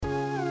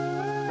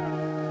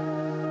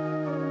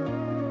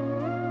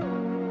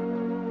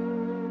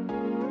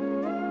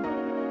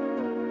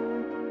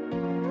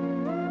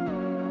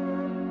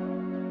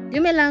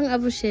Dumelang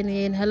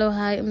Abusheni and hello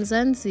hi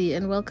Mzansi,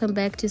 and welcome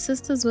back to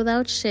Sisters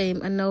Without Shame,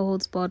 a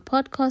no-holds-barred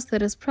podcast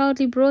that is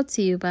proudly brought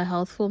to you by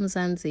Health for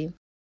Mzansi.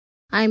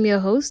 I'm your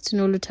host,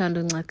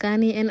 Nolutando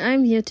Ngakani, and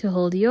I'm here to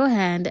hold your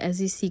hand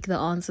as you seek the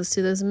answers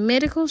to those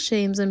medical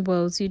shames and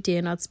woes you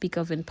dare not speak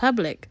of in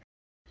public.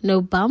 No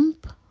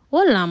bump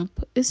or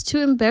lump is too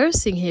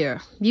embarrassing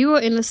here. You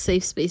are in a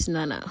safe space,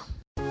 Nana.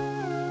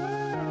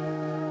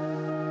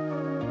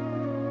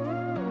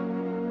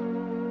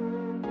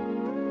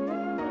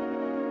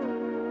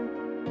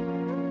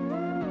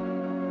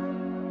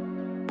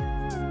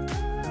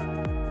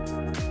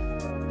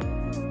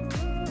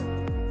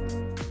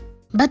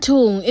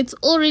 Batung, it's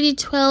already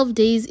 12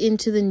 days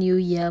into the new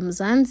year,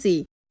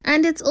 Mzansi,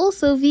 and it's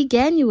also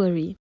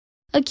Veganuary.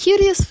 A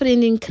curious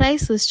friend in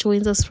crisis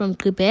joins us from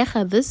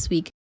Gqeberha this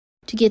week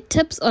to get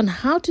tips on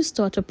how to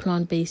start a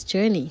plant-based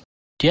journey.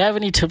 Do you have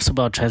any tips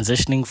about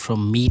transitioning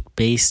from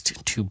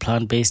meat-based to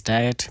plant-based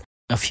diet?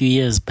 A few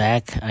years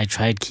back, I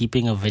tried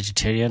keeping a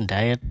vegetarian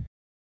diet,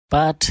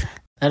 but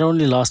that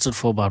only lasted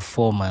for about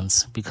 4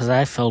 months because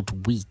I felt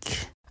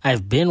weak.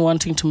 I've been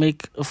wanting to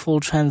make a full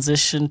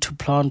transition to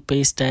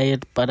plant-based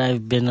diet, but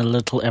I've been a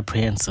little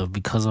apprehensive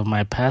because of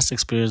my past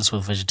experience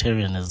with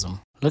vegetarianism.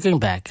 Looking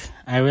back,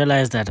 I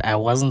realized that I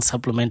wasn't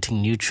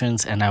supplementing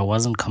nutrients and I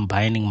wasn't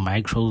combining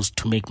micros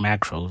to make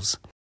macros.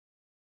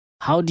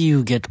 How do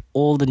you get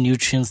all the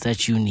nutrients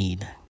that you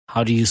need?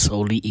 How do you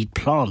solely eat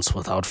plants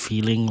without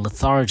feeling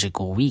lethargic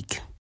or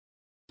weak?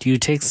 Do you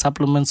take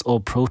supplements or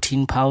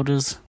protein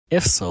powders?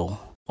 If so,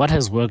 what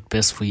has worked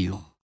best for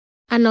you?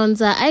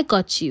 Anonza, I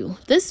got you.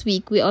 This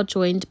week we are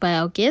joined by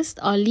our guest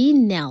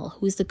Arlene Nell,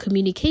 who is the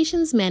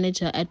communications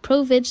manager at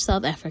ProVeg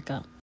South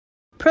Africa.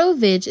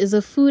 ProVeg is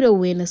a food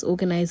awareness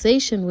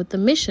organization with the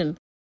mission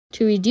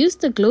to reduce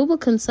the global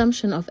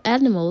consumption of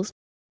animals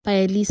by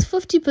at least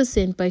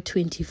 50% by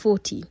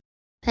 2040.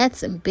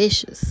 That's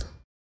ambitious.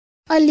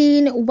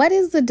 Arlene, what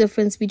is the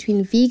difference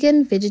between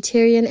vegan,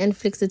 vegetarian, and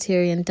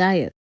flexitarian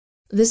diets?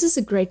 This is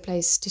a great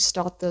place to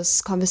start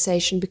this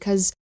conversation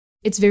because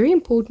it's very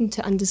important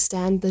to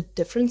understand the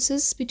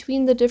differences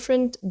between the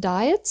different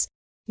diets,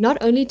 not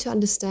only to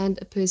understand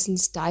a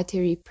person's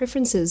dietary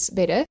preferences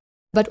better,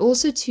 but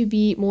also to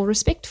be more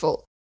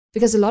respectful.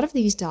 Because a lot of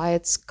these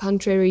diets,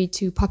 contrary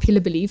to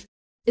popular belief,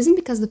 isn't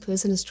because the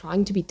person is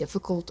trying to be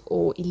difficult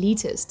or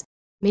elitist.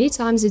 Many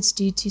times it's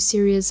due to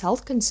serious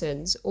health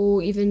concerns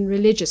or even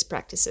religious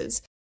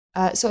practices.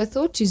 So I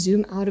thought to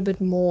zoom out a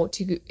bit more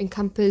to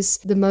encompass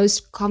the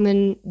most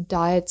common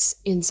diets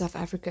in South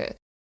Africa,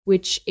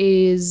 which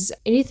is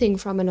anything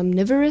from an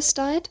omnivorous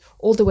diet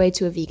all the way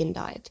to a vegan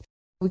diet.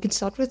 We could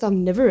start with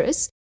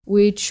omnivorous,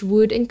 which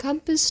would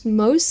encompass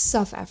most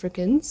South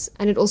Africans,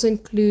 and it also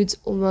includes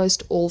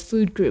almost all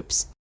food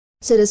groups.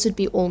 So this would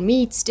be all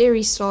meats,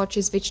 dairy,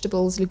 starches,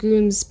 vegetables,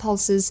 legumes,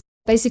 pulses,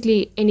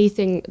 basically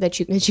anything that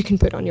you can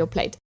put on your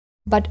plate.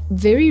 But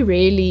very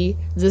rarely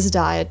this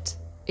diet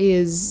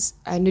is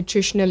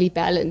nutritionally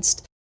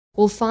balanced.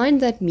 We'll find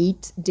that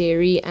meat,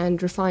 dairy,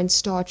 and refined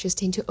starches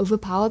tend to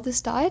overpower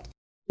this diet,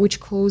 which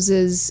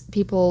causes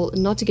people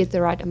not to get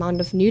the right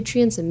amount of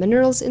nutrients and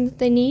minerals in that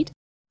they need,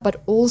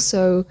 but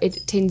also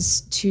it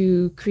tends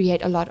to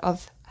create a lot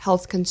of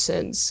health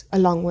concerns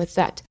along with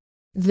that.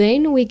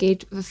 Then we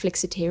get the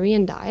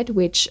flexitarian diet,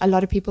 which a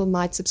lot of people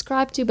might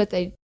subscribe to, but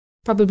they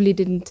probably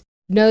didn't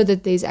know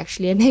that there's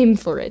actually a name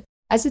for it.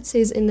 As it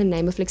says in the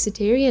name, a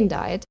flexitarian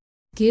diet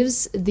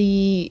gives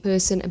the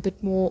person a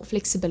bit more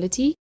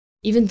flexibility,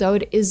 even though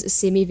it is a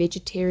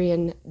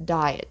semi-vegetarian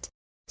diet.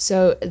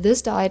 So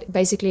this diet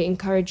basically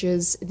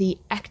encourages the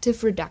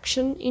active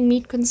reduction in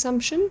meat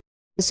consumption,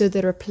 so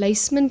the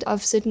replacement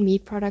of certain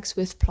meat products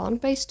with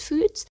plant-based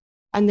foods,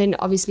 and then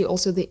obviously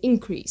also the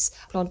increase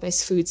of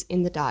plant-based foods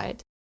in the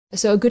diet.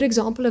 So a good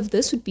example of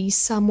this would be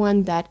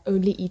someone that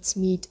only eats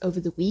meat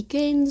over the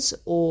weekends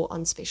or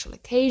on special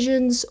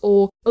occasions,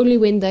 or only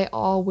when they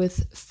are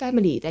with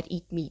family that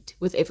eat meat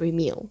with every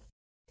meal.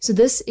 So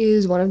this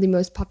is one of the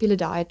most popular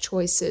diet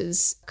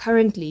choices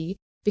currently,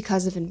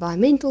 because of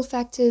environmental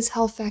factors,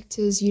 health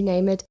factors, you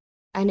name it,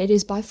 and it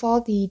is by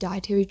far the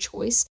dietary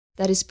choice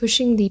that is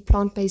pushing the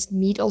plant-based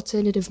meat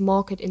alternative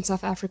market in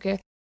South Africa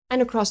and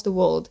across the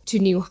world to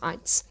new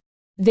heights.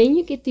 Then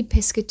you get the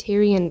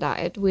pescatarian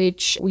diet,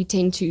 which we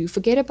tend to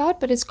forget about,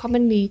 but it's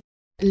commonly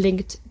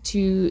linked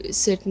to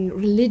certain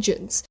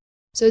religions.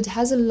 So it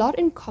has a lot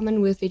in common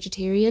with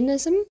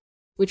vegetarianism,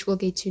 which we'll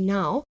get to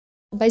now.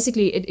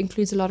 Basically, it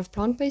includes a lot of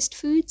plant-based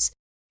foods,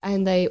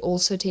 and they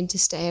also tend to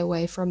stay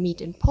away from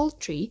meat and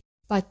poultry,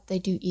 but they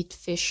do eat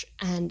fish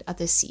and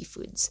other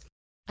seafoods.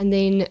 And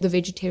then the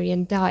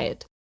vegetarian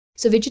diet.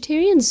 So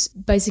vegetarians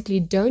basically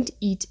don't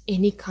eat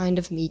any kind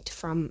of meat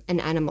from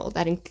an animal.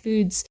 That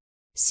includes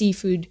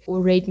seafood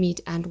or red meat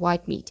and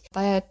white meat.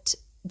 But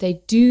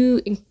they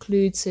do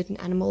include certain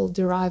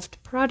animal-derived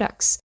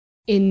products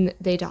in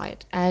their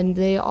diet. And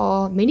there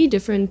are many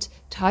different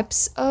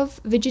types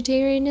of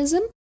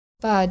vegetarianism.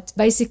 But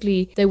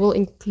basically, they will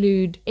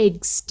include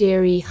eggs,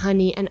 dairy,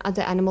 honey, and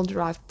other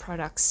animal-derived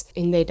products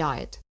in their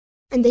diet.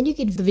 And then you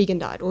get the vegan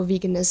diet or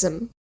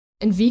veganism.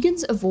 And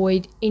vegans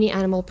avoid any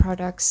animal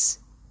products,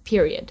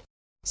 period.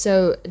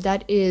 So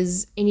that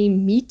is any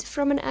meat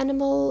from an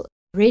animal,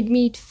 red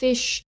meat,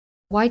 fish,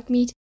 white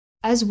meat,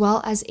 as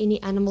well as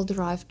any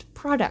animal-derived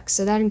products.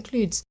 So that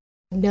includes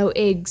no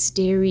eggs,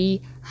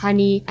 dairy,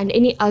 honey, and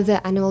any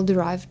other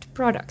animal-derived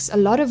products, a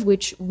lot of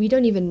which we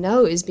don't even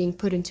know is being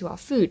put into our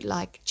food,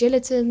 like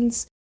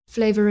gelatins,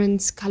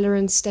 flavorants,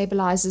 colorants,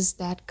 stabilizers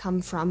that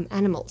come from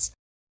animals.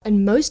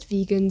 And most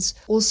vegans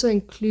also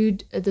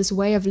include this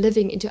way of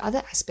living into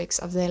other aspects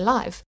of their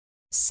life,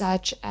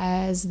 such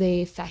as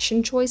their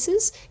fashion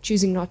choices,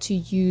 choosing not to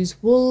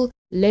use wool,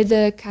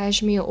 leather,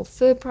 cashmere, or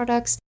fur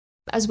products,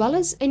 as well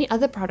as any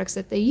other products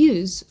that they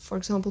use, for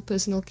example,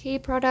 personal care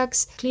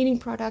products, cleaning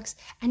products,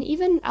 and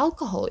even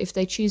alcohol. If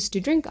they choose to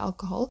drink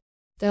alcohol,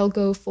 they'll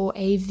go for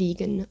a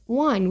vegan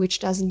wine, which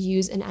doesn't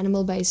use an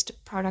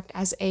animal-based product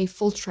as a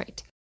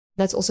filtrate.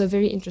 That's also a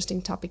very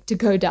interesting topic to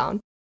go down.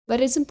 But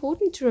it's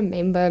important to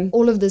remember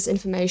all of this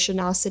information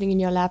now sitting in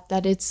your lap,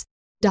 that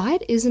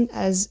diet isn't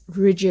as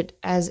rigid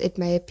as it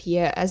may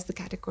appear as the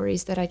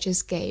categories that I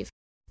just gave.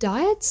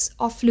 Diets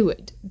are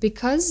fluid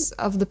because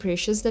of the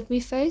pressures that we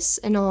face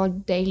in our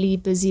daily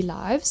busy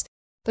lives,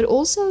 but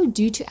also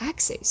due to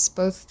access,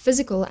 both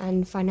physical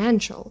and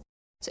financial.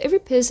 So every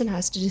person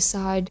has to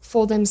decide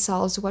for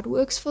themselves what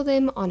works for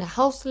them on a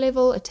health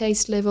level, a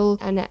taste level,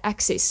 and an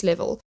access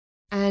level.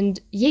 And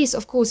yes,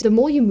 of course, the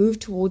more you move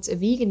towards a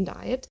vegan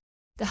diet,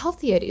 the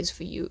healthier it is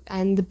for you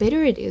and the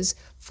better it is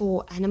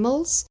for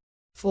animals,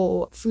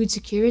 for food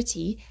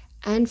security,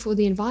 and for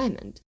the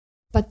environment.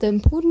 But the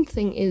important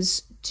thing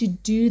is to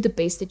do the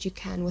best that you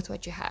can with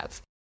what you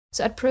have.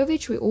 So at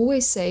ProVeg, we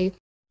always say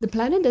the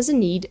planet doesn't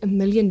need 1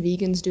 million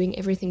vegans doing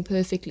everything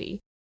perfectly.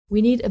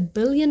 We need 1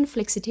 billion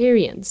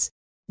flexitarians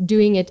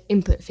doing it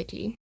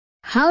imperfectly.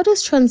 How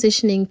does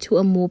transitioning to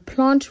a more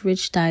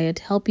plant-rich diet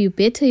help you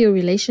better your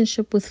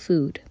relationship with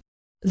food?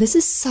 This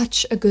is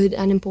such a good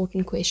and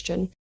important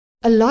question.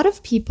 A lot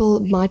of people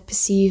might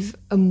perceive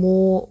a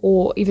more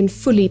or even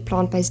fully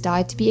plant-based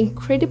diet to be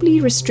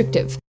incredibly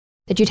restrictive,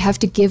 that you'd have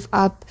to give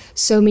up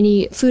so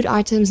many food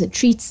items and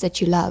treats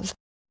that you love.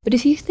 But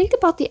if you think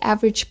about the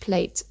average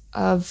plate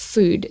of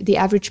food the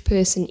average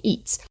person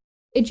eats,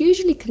 it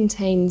usually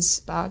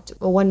contains about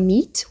 1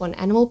 meat, 1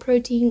 animal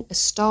protein, a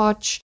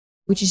starch,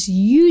 which is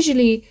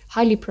usually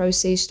highly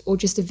processed or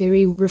just a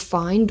very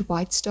refined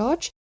white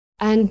starch,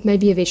 and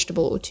maybe a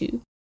vegetable or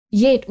 2.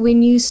 Yet,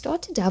 when you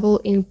start to dabble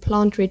in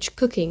plant-rich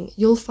cooking,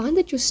 you'll find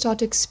that you start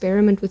to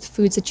experiment with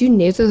foods that you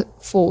never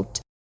thought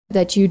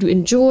that you'd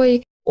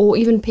enjoy or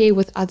even pair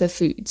with other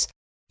foods.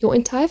 Your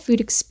entire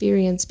food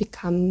experience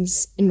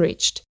becomes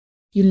enriched.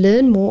 You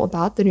learn more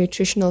about the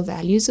nutritional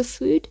values of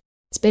food,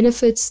 its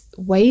benefits,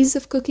 ways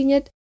of cooking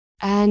it,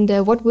 and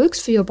what works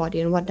for your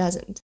body and what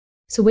doesn't.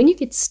 So when you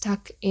get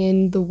stuck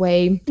in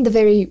the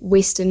very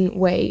Western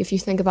way, if you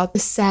think about the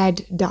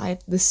SAD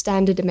diet, the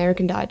standard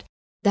American diet,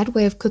 that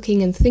way of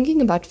cooking and thinking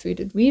about food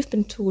that we've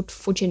been taught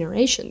for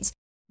generations,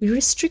 we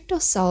restrict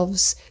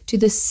ourselves to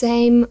the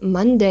same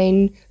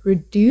mundane,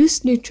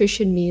 reduced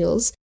nutrition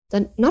meals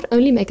that not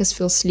only make us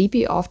feel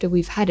sleepy after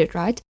we've had it,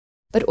 right,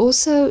 but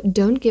also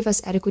don't give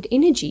us adequate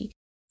energy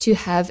to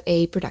have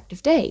a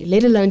productive day,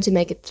 let alone to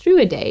make it through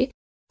a day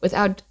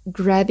without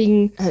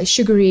grabbing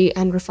sugary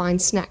and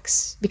refined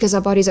snacks, because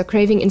our bodies are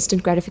craving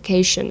instant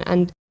gratification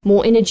and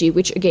more energy,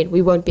 which again,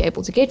 we won't be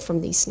able to get from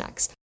these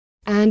snacks.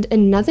 And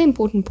another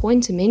important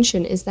point to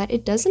mention is that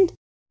it doesn't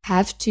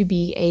have to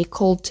be a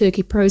cold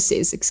turkey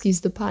process,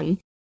 excuse the pun.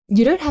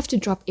 You don't have to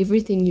drop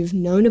everything you've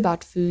known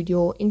about food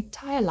your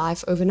entire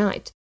life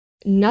overnight.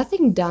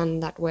 Nothing done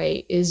that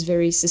way is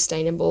very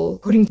sustainable,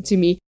 according to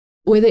me,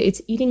 whether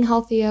it's eating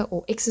healthier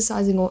or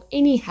exercising or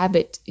any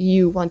habit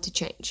you want to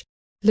change.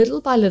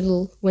 Little by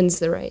little wins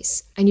the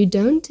race, and you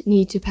don't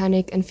need to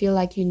panic and feel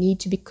like you need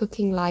to be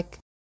cooking like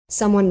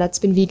someone that's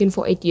been vegan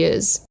for 8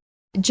 years.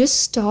 Just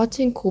start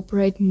to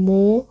incorporate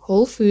more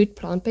whole food,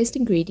 plant-based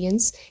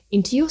ingredients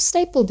into your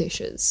staple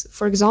dishes.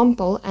 For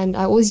example, and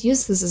I always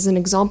use this as an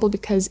example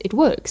because it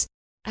works,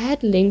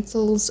 add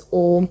lentils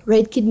or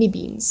red kidney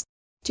beans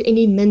to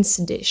any mince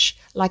dish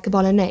like a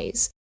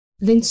bolognese.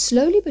 Then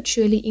slowly but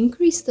surely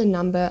increase the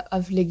number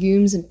of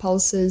legumes and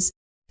pulses,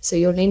 so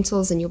your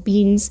lentils and your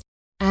beans,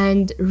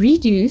 and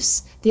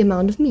reduce the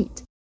amount of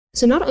meat.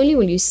 So not only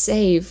will you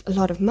save a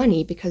lot of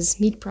money because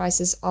meat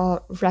prices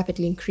are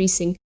rapidly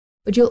increasing,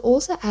 but you'll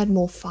also add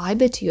more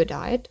fiber to your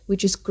diet,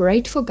 which is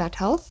great for gut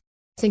health.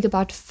 Think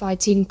about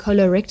fighting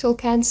colorectal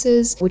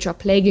cancers, which are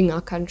plaguing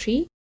our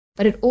country.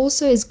 But it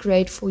also is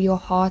great for your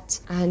heart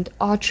and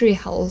artery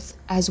health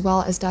as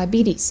well as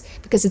diabetes,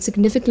 because it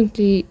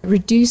significantly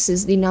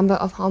reduces the number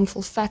of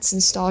harmful fats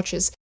and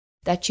starches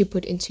that you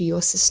put into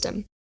your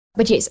system.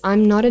 But yes,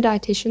 I'm not a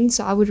dietitian,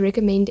 so I would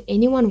recommend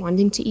anyone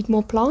wanting to eat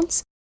more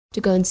plants to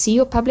go and see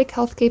your public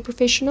healthcare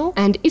professional,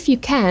 and if you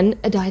can,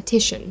 a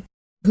dietitian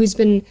who's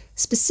been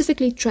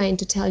specifically trained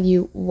to tell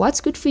you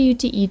what's good for you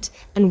to eat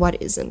and what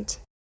isn't.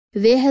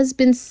 There has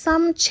been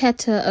some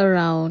chatter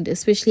around,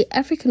 especially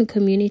African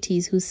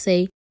communities who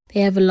say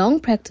they have a long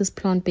practiced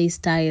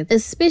plant-based diet,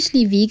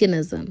 especially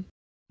veganism.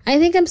 I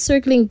think I'm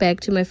circling back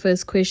to my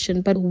first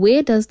question, but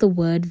where does the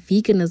word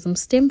veganism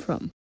stem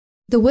from?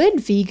 The word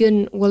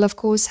vegan will, of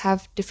course,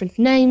 have different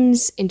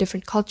names in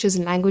different cultures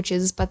and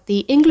languages, but the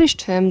English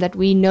term that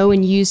we know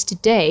and use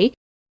today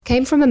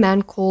came from a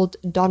man called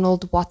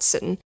Donald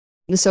Watson,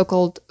 the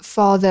so-called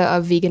father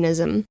of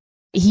veganism.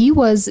 He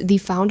was the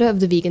founder of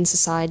the Vegan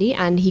Society,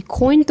 and he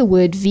coined the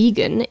word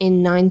vegan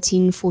in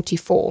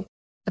 1944.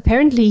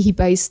 Apparently, he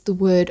based the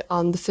word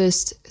on the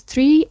first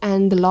 3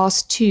 and the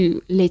last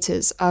 2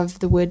 letters of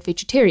the word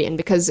vegetarian,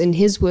 because in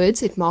his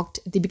words, it marked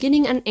the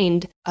beginning and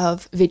end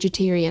of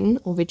vegetarian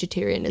or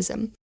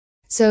vegetarianism.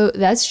 So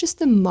that's just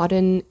the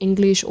modern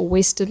English or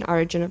Western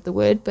origin of the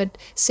word, but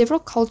several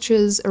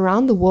cultures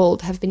around the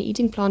world have been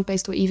eating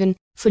plant-based or even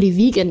fully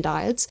vegan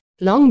diets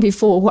long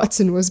before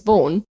Watson was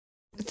born.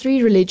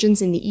 3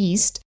 religions in the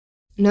East,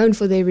 known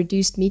for their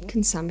reduced meat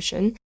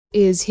consumption,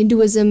 is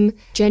Hinduism,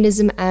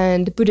 Jainism,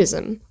 and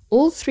Buddhism.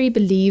 All 3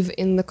 believe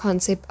in the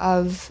concept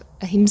of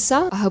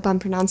ahimsa. I hope I'm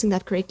pronouncing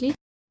that correctly.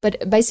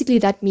 But basically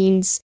that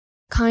means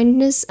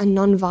kindness and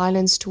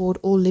non-violence toward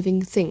all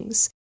living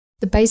things.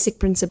 The basic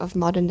principle of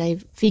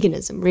modern-day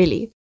veganism,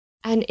 really.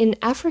 And in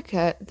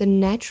Africa, the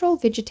natural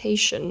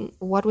vegetation,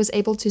 what was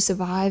able to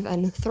survive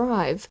and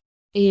thrive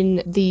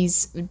in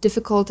these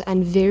difficult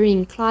and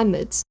varying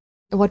climates,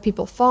 what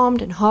people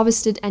farmed and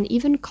harvested, and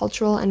even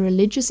cultural and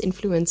religious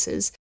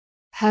influences,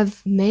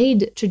 have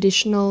made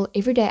traditional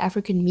everyday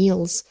African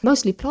meals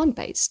mostly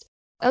plant-based.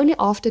 Only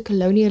after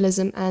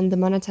colonialism and the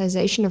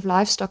monetization of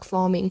livestock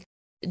farming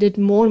did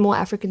more and more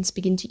Africans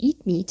begin to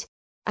eat meat,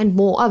 and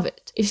more of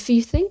it. If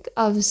you think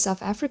of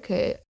South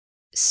Africa,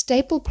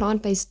 staple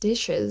plant-based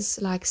dishes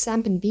like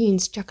samp and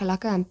beans,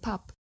 chakalaka and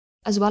pap,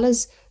 as well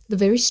as the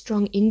very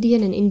strong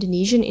Indian and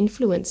Indonesian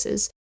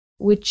influences,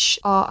 which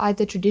are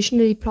either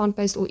traditionally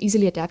plant-based or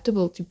easily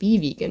adaptable to be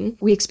vegan,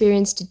 we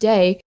experience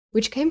today,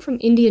 which came from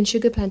Indian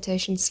sugar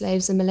plantation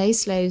slaves and Malay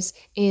slaves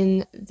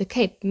in the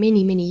Cape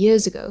many, many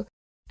years ago.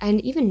 And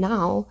even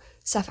now,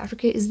 South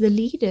Africa is the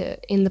leader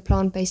in the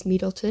plant-based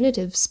meat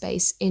alternative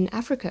space in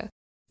Africa,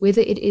 whether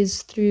it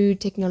is through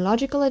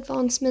technological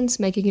advancements,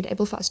 making it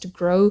able for us to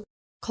grow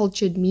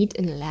cultured meat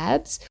in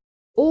labs,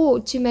 or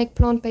to make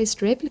plant-based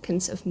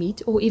replicants of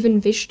meat, or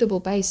even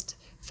vegetable-based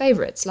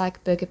favorites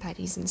like burger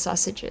patties and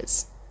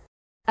sausages.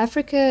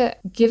 Africa,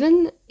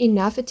 given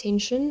enough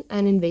attention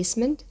and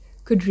investment,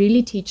 could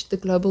really teach the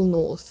global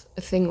north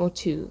a thing or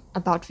two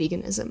about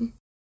veganism.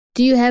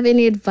 Do you have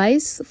any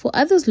advice for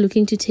others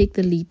looking to take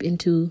the leap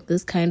into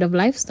this kind of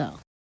lifestyle?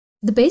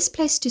 The best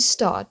place to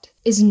start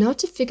is not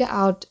to figure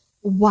out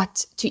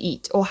what to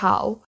eat or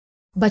how,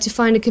 but to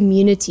find a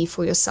community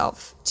for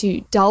yourself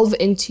to delve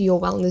into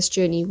your wellness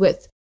journey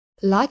with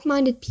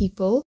like-minded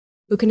people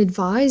who can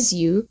advise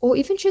you or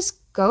even just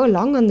go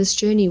along on this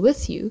journey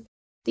with you.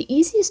 The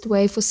easiest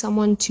way for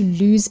someone to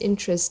lose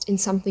interest in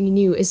something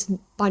new is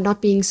by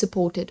not being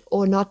supported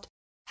or not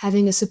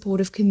having a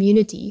supportive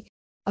community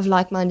of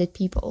like-minded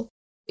people.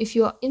 If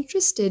you are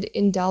interested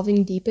in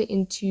delving deeper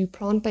into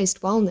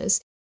plant-based wellness,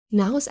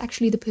 now is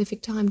actually the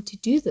perfect time to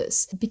do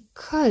this,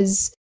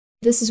 because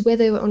this is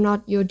whether or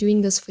not you're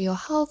doing this for your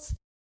health,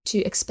 to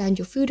expand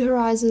your food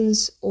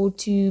horizons, or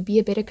to be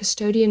a better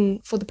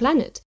custodian for the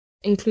planet,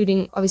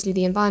 including obviously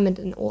the environment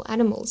and all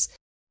animals.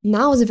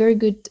 Now is a very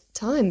good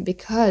time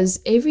because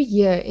every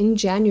year in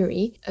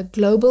January, a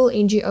global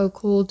NGO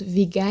called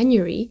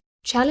Veganuary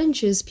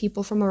challenges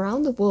people from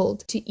around the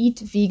world to eat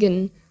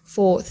vegan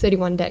for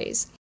 31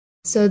 days.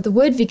 So the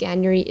word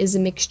Veganuary is a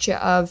mixture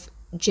of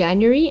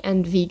January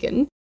and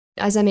vegan.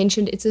 As I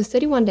mentioned, it's a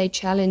 31-day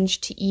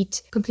challenge to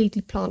eat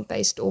completely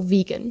plant-based or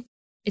vegan.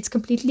 It's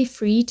completely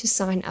free to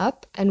sign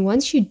up, and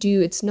once you do,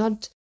 it's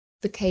not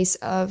the case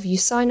of you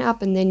sign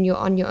up and then you're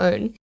on your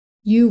own.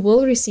 You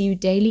will receive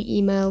daily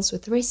emails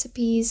with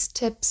recipes,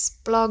 tips,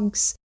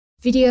 blogs,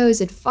 videos,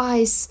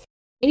 advice,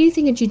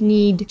 anything that you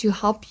need to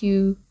help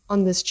you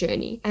on this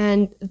journey.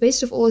 And the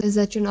best of all is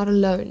that you're not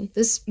alone.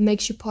 This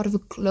makes you part of a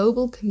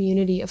global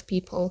community of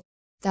people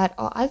that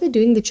are either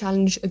doing the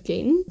challenge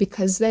again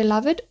because they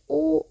love it,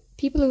 or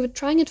people who are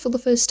trying it for the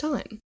first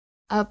time.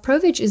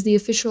 ProVeg is the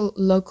official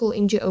local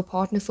NGO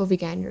partner for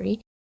Veganuary,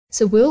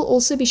 so we'll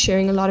also be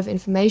sharing a lot of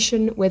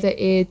information, whether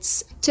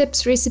it's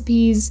tips,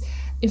 recipes,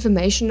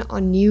 information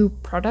on new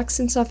products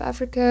in South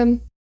Africa,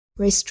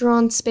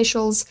 restaurant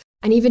specials,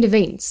 and even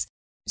events.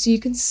 So you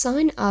can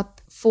sign up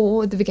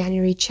for the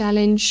Veganuary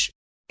challenge.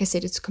 Like I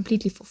said, it's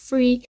completely for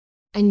free,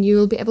 and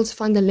you'll be able to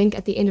find the link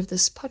at the end of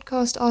this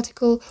podcast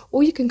article,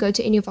 or you can go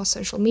to any of our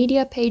social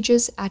media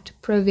pages at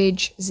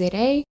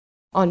ProVegZA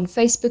on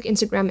Facebook,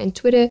 Instagram, and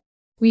Twitter.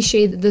 We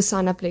share the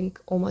sign-up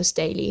link almost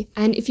daily.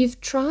 And if you've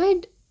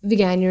tried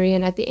Veganuary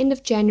and at the end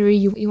of January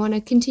you want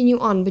to continue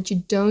on, but you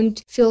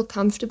don't feel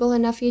comfortable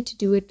enough yet to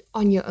do it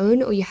on your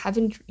own, or you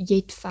haven't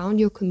yet found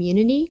your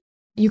community,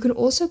 you can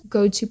also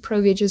go to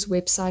ProVeg's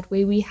website,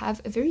 where we have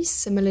a very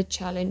similar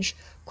challenge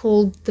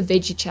called the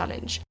Veggie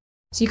Challenge.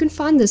 So you can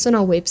find this on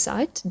our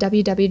website,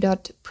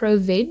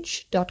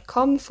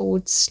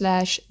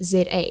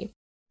 www.proveg.com/ZA.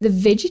 The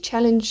Veggie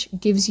Challenge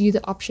gives you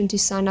the option to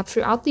sign up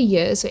throughout the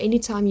year, so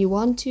anytime you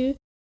want to,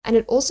 And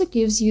it also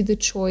gives you the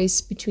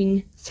choice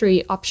between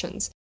 3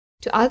 options: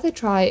 to either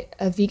try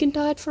a vegan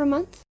diet for a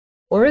month,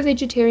 or a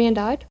vegetarian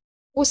diet,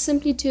 or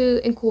simply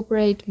to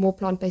incorporate more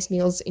plant-based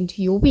meals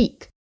into your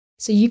week.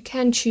 So you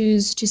can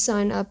choose to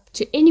sign up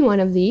to any one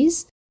of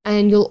these,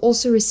 and you'll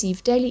also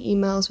receive daily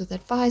emails with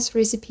advice,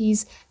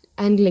 recipes,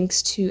 and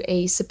links to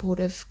a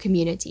supportive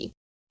community.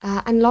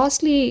 And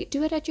lastly,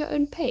 do it at your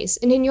own pace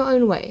and in your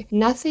own way.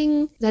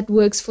 Nothing that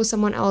works for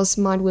someone else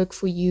might work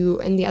for you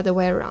and the other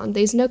way around.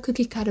 There's no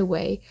cookie cutter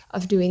way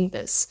of doing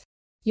this.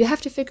 You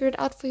have to figure it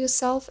out for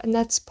yourself, and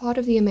that's part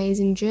of the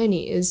amazing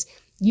journey, is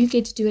you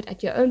get to do it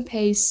at your own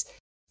pace,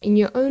 in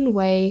your own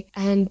way,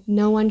 and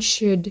no one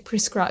should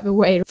prescribe a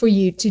way for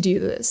you to do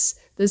this.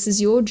 This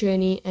is your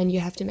journey, and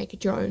you have to make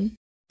it your own.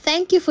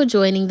 Thank you for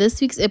joining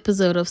this week's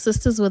episode of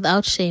Sisters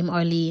Without Shame,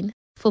 Arlene.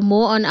 For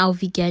more on our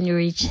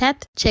Veganuary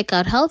chat, check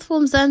out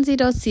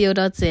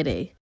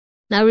healthformzansi.co.za.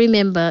 Now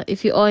remember,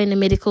 if you are in a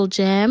medical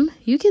jam,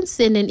 you can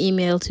send an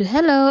email to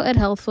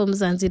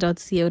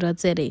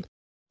hello@healthformzansi.co.za.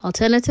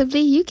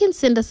 Alternatively, you can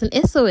send us an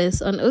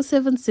SOS on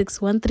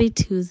 076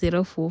 132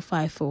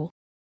 0454.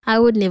 I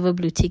would never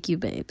blue tick you,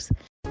 babes.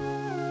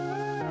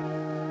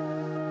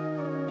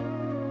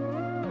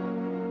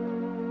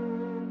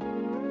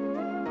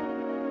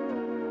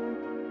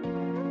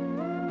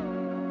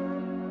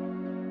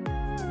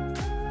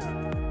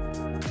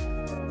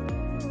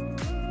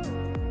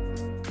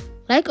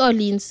 Like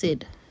Arlene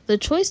said, the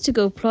choice to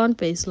go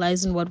plant-based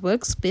lies in what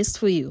works best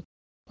for you.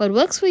 What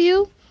works for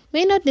you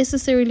may not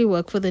necessarily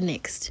work for the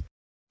next.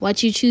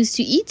 What you choose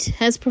to eat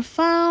has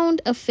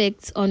profound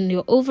effects on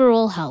your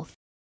overall health.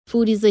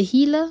 Food is a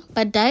healer,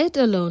 but diet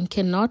alone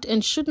cannot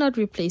and should not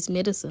replace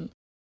medicine.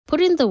 Put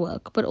in the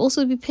work, but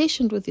also be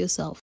patient with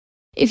yourself.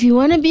 If you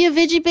want to be a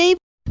veggie babe,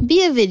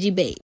 be a veggie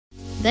babe.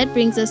 That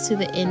brings us to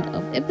the end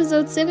of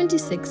episode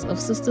 76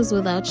 of Sisters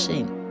Without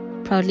Shame,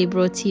 proudly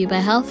brought to you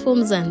by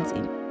Healthform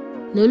Zanzi.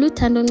 Nolu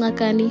Tando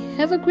Ngakani,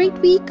 have a great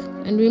week,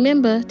 and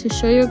remember to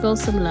show your girl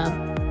some love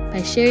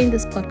by sharing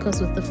this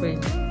podcast with a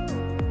friend.